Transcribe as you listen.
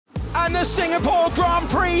And the Singapore Grand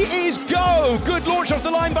Prix is go! Good launch off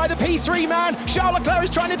the line by the P3 man. Charles Leclerc is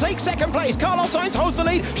trying to take second place. Carlos Sainz holds the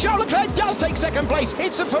lead. Charles Leclerc does take second place.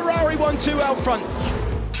 It's a Ferrari 1-2 out front.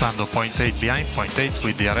 Lando 0.8 behind, 0.8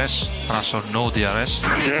 with DRS. Russell no DRS.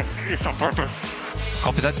 Yeah, it's on purpose.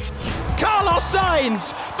 Copy that. Carlos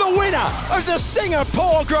Sainz, the winner of the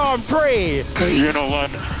Singapore Grand Prix. You know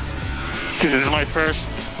what? This is my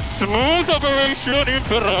first smooth operation in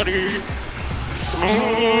Ferrari.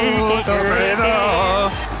 Smooth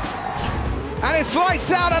operator. And it's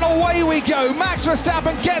lights out and away we go. Max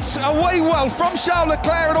Verstappen gets away well from Charles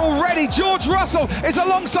Leclerc, and already George Russell is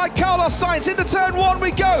alongside Carlos Sainz. Into turn one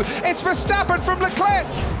we go. It's Verstappen from Leclerc.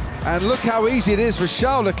 And look how easy it is for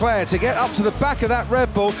Charles Leclerc to get up to the back of that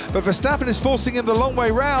Red Bull, but Verstappen is forcing him the long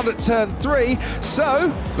way round at turn 3.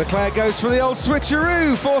 So Leclerc goes for the old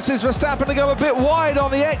switcheroo, forces Verstappen to go a bit wide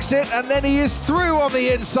on the exit, and then he is through on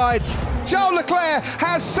the inside. Charles Leclerc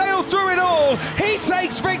has sailed through it all. He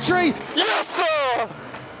takes victory. Yes, sir!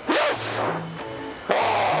 Yes!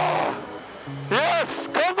 Oh. Yes,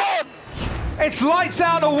 come on! It's lights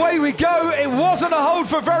out, away we go. It wasn't a hold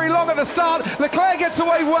for very long at the start. Leclerc gets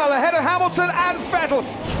away well, ahead of Hamilton and Vettel.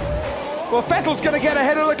 Well, Vettel's going to get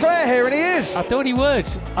ahead of Leclerc here, and he is. I thought he would.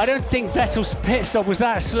 I don't think Vettel's pit stop was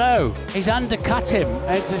that slow. He's undercut him.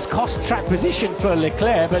 It's cost track position for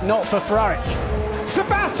Leclerc, but not for Ferrari.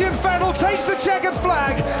 Sebastian Vettel takes the checkered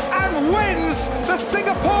flag and wins the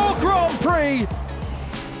Singapore Grand Prix.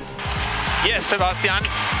 Yes, Sebastian,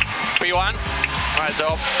 P1. Right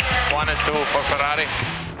job, 1 and 2 for Ferrari.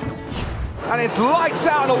 And it's lights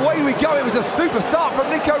out and away we go. It was a super start from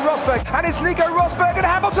Nico Rosberg. And it's Nico Rosberg and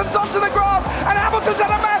Hamilton's onto the grass. And Hamilton's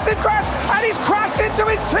had a massive crash. And he's crashed into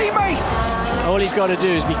his teammate. All he's got to do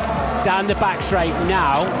is be down the back straight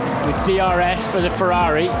now with DRS for the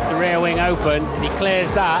Ferrari, the rear wing open. If he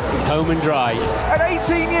clears that, he's home and dry. At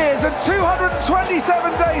 18 years and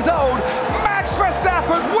 227 days old, Max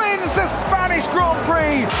Verstappen wins the Spanish Grand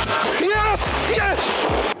Prix. Yes! Yes!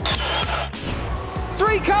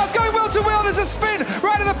 3 cars going wheel to wheel. There's a spin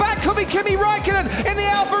right at the back. Could be Kimi Räikkönen in the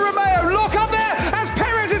Alfa Romeo. Look up there as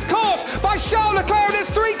Perez is caught by Charles Leclerc, and there's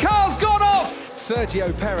 3 cars gone off.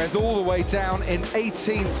 Sergio Perez all the way down in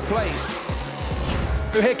 18th place.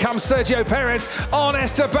 Here comes Sergio Perez on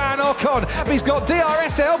Esteban Ocon. He's got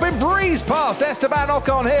DRS to help him breeze past Esteban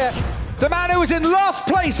Ocon here. The man who was in last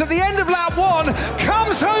place at the end of lap 1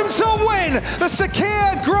 comes home to win the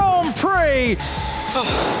Sakir Grand Prix.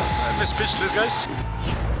 I missed pitches, guys.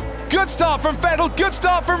 Good start from Vettel, good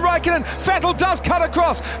start from Räikkönen. Vettel does cut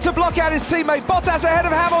across to block out his teammate. Bottas ahead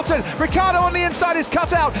of Hamilton. Ricciardo on the inside is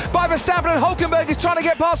cut out by Verstappen, and Hülkenberg is trying to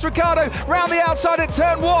get past Ricciardo round the outside at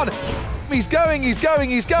turn 1. He's going, and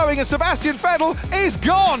Sebastian Vettel is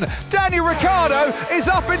gone. Daniel Ricciardo is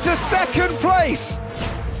up into 2nd place.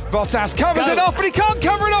 Bottas covers it off, but he can't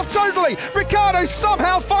cover it off totally. Ricciardo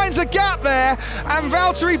somehow finds a gap there, and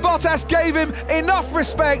Valtteri Bottas gave him enough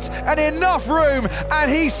respect and enough room,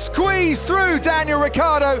 and he squeezed through Daniel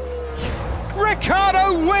Ricciardo.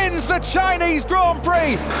 Ricciardo wins the Chinese Grand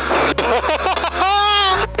Prix.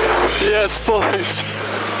 Yes, boys.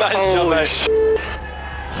 Holy shit.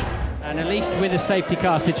 And at least with a safety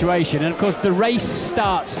car situation, and of course the race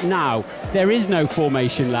starts now. There is no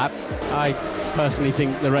formation lap. I personally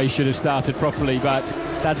think the race should have started properly, but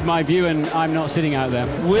that's my view, and I'm not sitting out there.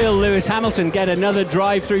 Will Lewis Hamilton get another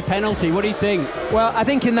drive-through penalty? What do you think? Well, I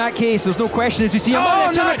think in that case, there's no question as we see him.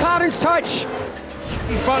 Oh, no, McLaren's touch!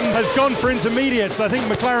 His button has gone for intermediates. I think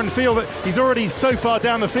McLaren feel that he's already so far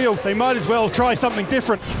down the field, they might as well try something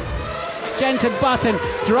different. Jenson Button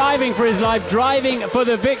driving for his life, driving for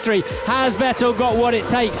the victory. Has Vettel got what it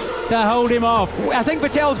takes to hold him off? I think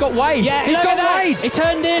Vettel's got wide. Yeah, he's got wide. He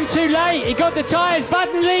turned in too late. He got the tyres.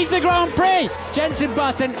 Button leads the Grand Prix. Jenson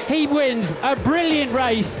Button, he wins a brilliant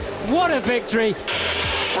race. What a victory.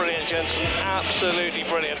 Brilliant, Jenson. Absolutely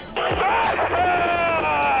brilliant.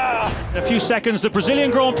 In a few seconds, the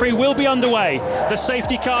Brazilian Grand Prix will be underway. The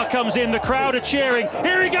safety car comes in, the crowd are cheering.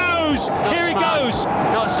 Here he goes! Here he goes!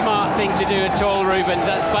 Not a smart thing to do at all, Rubens.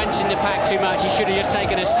 That's bunching the pack too much. He should have just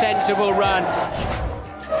taken a sensible run.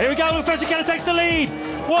 Here we go, Fisichella takes the lead.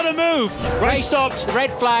 What a move! Race stopped.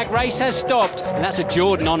 Red flag, race has stopped. And that's a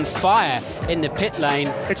Jordan on fire in the pit lane.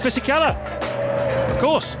 It's Fisichella. Of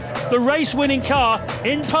course, the race-winning car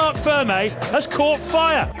in Parc Ferme has caught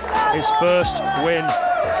fire. His first win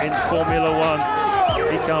in Formula One.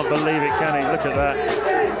 He can't believe it, can he? Look at that.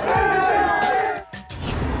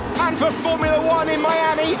 And for Formula One in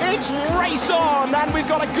Miami, it's race on, and we've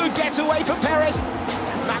got a good getaway for Perez.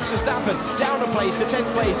 Max Verstappen down a place to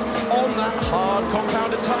 10th place on that hard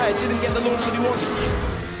compounded tyre. Didn't get the launch that he wanted.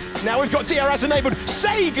 Now we've got DRS enabled.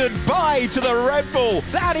 Say goodbye to the Red Bull.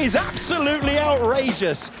 That is absolutely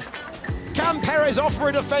outrageous. Can Perez offer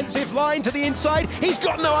a defensive line to the inside? He's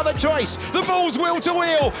got no other choice. The Bull's wheel to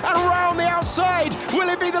wheel and around the outside. Will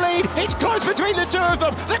it be the lead? It's close between the two of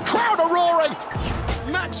them. The crowd are roaring.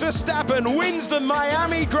 Max Verstappen wins the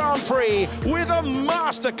Miami Grand Prix with a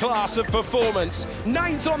masterclass of performance.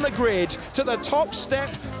 9th on the grid to the top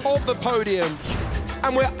step of the podium.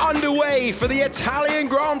 And we're underway for the Italian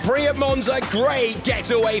Grand Prix at Monza. Great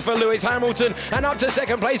getaway for Lewis Hamilton. And up to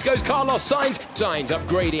 2nd place goes Carlos Sainz. Sainz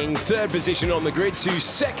upgrading 3rd position on the grid to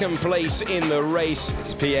 2nd place in the race. This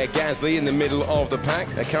is Pierre Gasly in the middle of the pack.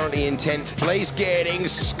 They're currently in 10th place, getting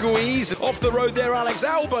squeezed. Off the road there, Alex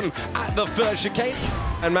Albon at the 3rd chicane.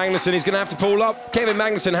 And Magnussen is going to have to pull up. Kevin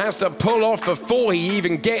Magnussen has to pull off before he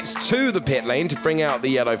even gets to the pit lane to bring out the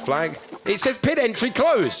yellow flag. It says pit entry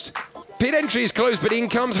closed. Pit entry is closed, but in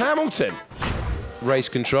comes Hamilton. Race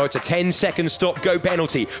control, it's a 10-second stop-go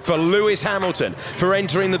penalty for Lewis Hamilton for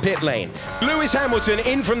entering the pit lane. Lewis Hamilton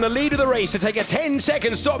in from the lead of the race to take a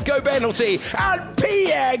 10-second stop-go penalty, and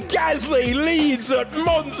Pierre Gasly leads at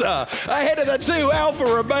Monza ahead of the 2 Alfa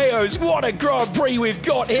Romeos. What a Grand Prix we've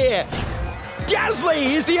got here.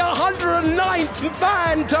 Gasly is the 109th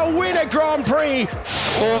man to win a Grand Prix.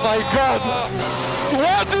 Oh my God!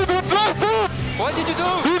 What did you do? What did you do?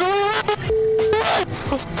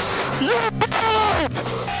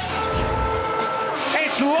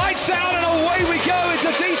 It's lights out and away we go. It's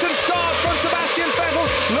a decent start from Sebastian Vettel.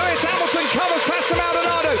 Lewis Hamilton covers past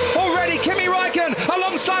Maldonado. Already Kimi Räikkönen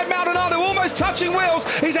alongside Maldonado, almost touching wheels.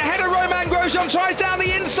 He's ahead of Romain Grosjean, tries down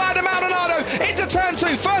the inside of Maldonado into turn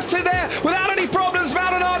 2. First 2 there without any problems.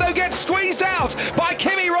 Maldonado gets squeezed out by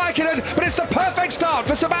Kimi Räikkönen, but it's the perfect start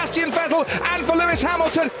for Sebastian Vettel and for Lewis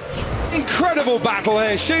Hamilton. Incredible battle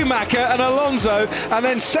here, Schumacher and Alonso, and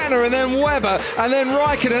then Senna, and then Webber, and then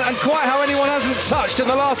Räikkönen, and quite how anyone hasn't touched in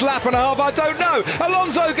the last lap and a half, I don't know.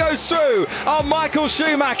 Alonso goes through on Michael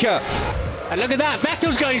Schumacher. And look at that,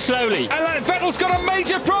 Vettel's going slowly. And Vettel's got a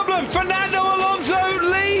major problem. Fernando Alonso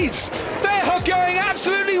leads. They are going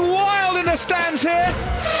absolutely wild in the stands here.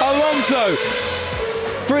 Alonso,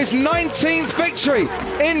 for his 19th victory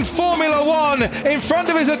in Formula One, in front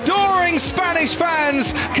of his adoring Spanish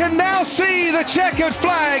fans, can now see the checkered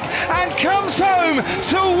flag and comes home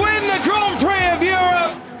to win the Grand Prix of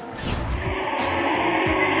Europe.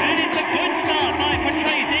 And it's a good start by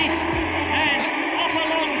Patrese, and up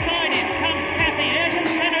alongside him comes Cathy. Ayrton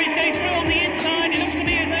Senna is going through on the inside. It looks to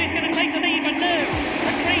me as though he's going to take the lead, but no,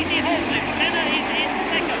 Patrese holds him. Senna is in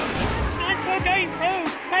 2nd. Mansell going through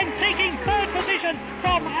and taking 3rd position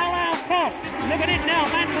from Alain Prost. Look at it now,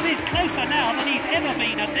 Mansell is closer now than he's ever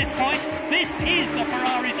been at this point. This is the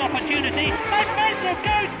Ferrari's opportunity, and Mansell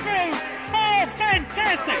goes through. Oh,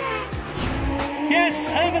 fantastic! Yes,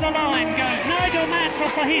 over the line goes Nigel Mansell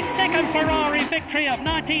for his 2nd Ferrari victory of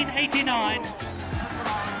 1989.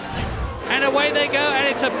 And away they go, and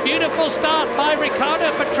it's a beautiful start by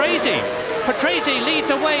Riccardo Patrese. Patrese leads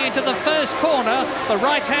away into the first corner, the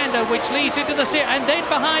right-hander which leads into the and then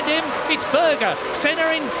behind him it's Berger.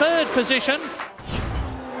 Senna in 3rd position.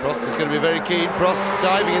 Prost is going to be very keen. Prost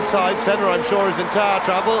diving inside. Senna, I'm sure, is in tire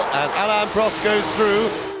trouble, and Alain Prost goes through.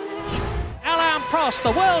 Alain Prost,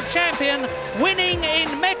 the world champion, winning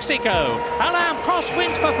in Mexico. Alain Prost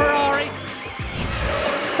wins for Ferrari.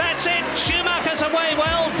 That's it, Schumacher's away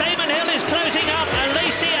well, Damon Hill is closing up,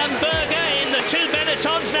 Alesi and Berger in the 2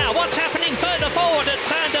 Benettons now. What's happening further forward at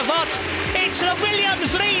Saint-Devote? It's the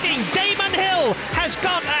Williams leading. Damon Hill has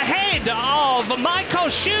got ahead of Michael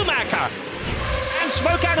Schumacher. And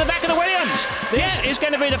smoke out of the back of the Williams. This is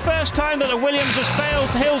going to be the first time that the Williams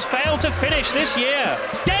Hill's failed to finish this year.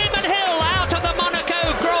 Damon Hill out of the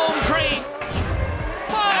Monaco Grand Prix.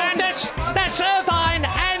 Oh, and that's Irvine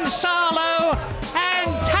and Sarlo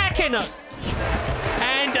and Hakkinen.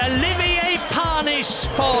 And Olivier Panis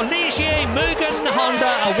for Ligier Mugen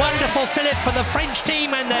Honda. A wonderful fillip for the French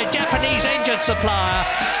team and their Japanese engine supplier.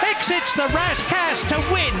 Exits the Rascasse to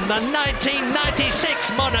win the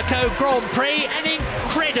 1996 Monaco Grand Prix. An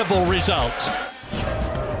incredible result.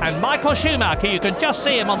 And Michael Schumacher, you can just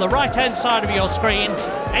see him on the right-hand side of your screen,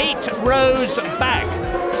 8 rows back.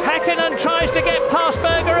 Hakkinen tries to get past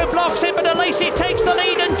Berger, who blocks him, but Alesi takes the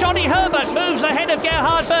lead, and Johnny Herbert moves ahead of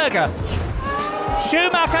Gerhard Berger.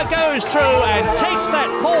 Schumacher goes through and takes that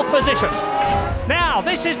 4th position. Now,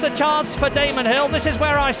 this is the chance for Damon Hill. This is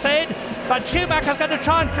where I said, but Schumacher's going to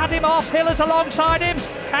try and cut him off. Hill is alongside him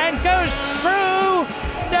and goes through.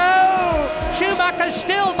 No! Schumacher's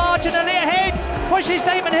still marginally ahead, pushes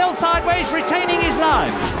Damon Hill sideways, retaining his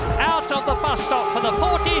line. Out of the bus stop for the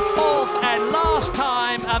 44th and last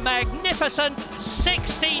time, a magnificent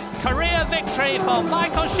 16th career victory for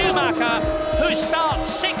Michael Schumacher, who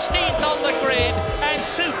starts 16th on the grid and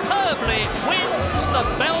superbly wins the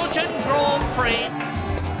Belgian Grand Prix.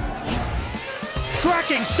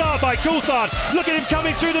 Cracking start by Coulthard. Look at him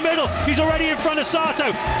coming through the middle. He's already in front of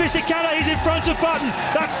Sato. Fisichella is in front of Button.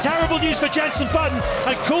 That's terrible news for Jenson Button.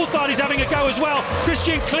 And Coulthard is having a go as well.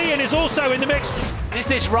 Christian Klein is also in the mix. Is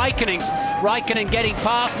this Raikkonen getting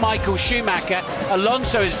past Michael Schumacher?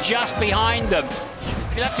 Alonso is just behind them.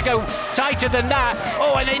 He'll have to go tighter than that.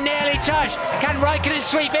 Oh, and they nearly touched. Can Raikkonen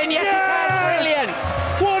sweep in? Yes, he can. Brilliant.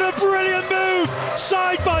 What a brilliant move!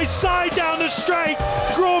 Side by side down the straight.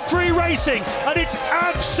 Grand Prix racing at its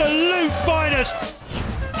absolute finest.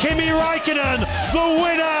 Kimi Raikkonen, the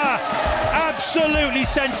winner. Absolutely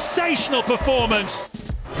sensational performance.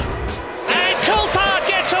 And Coulthard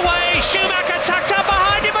gets away. Schumacher tucked up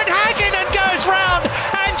behind him, and Hakkinen goes round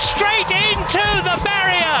and straight into the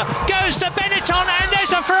barrier goes to Benetton, and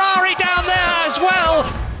there's a Ferrari down there as well.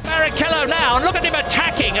 Barrichello now, and look at him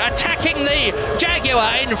attacking the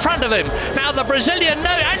Jaguar in front of him. Now the Brazilian,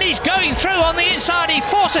 and he's going through on the inside. He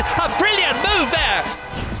forces a brilliant move there.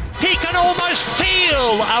 He can almost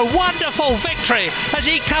feel a wonderful victory as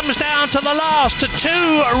he comes down to the last two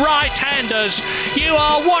right-handers. You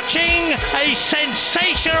are watching a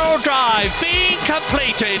sensational drive being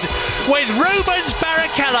completed with Rubens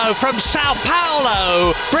Barrichello from Sao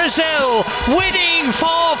Paulo, Brazil, winning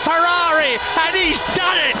for Ferrari, and he's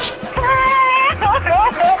done it!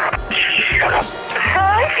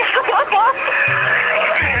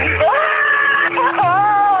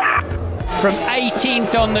 From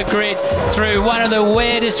 18th on the grid through one of the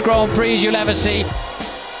weirdest Grand Prix you'll ever see.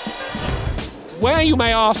 Where you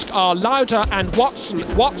may ask are Lauda and Watson.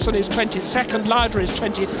 Watson is 22nd, Lauda is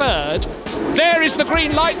 23rd. There is the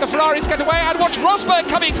green light, the Ferraris get away, and watch Rosberg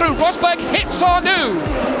coming through. Rosberg hits Arnoux,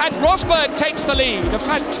 and Rosberg takes the lead. A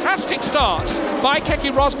fantastic start by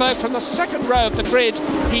Keke Rosberg from the second row of the grid.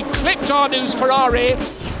 He clipped Arnoux's Ferrari.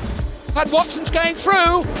 And Watson's going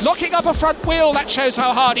through, locking up a front wheel. That shows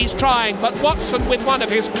how hard he's trying. But Watson with one of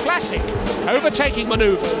his classic overtaking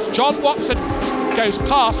manoeuvres. John Watson goes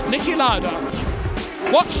past Niki Lauda.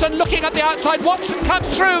 Watson looking at the outside. Watson comes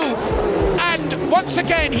through. And once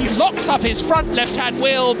again, he locks up his front left-hand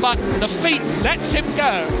wheel, but the feet lets him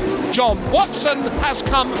go. John Watson has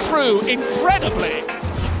come through incredibly.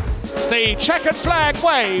 The checkered flag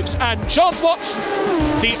waves, and John Watson,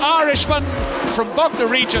 the Irishman from Bognor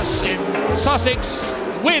Regis in Sussex,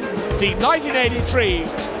 win the 1983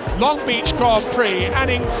 Long Beach Grand Prix. An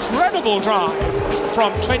incredible drive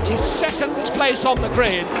from 22nd place on the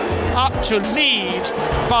grid up to lead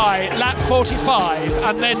by lap 45,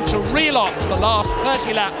 and then to reel off the last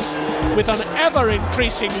 30 laps with an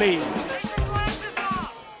ever-increasing lead.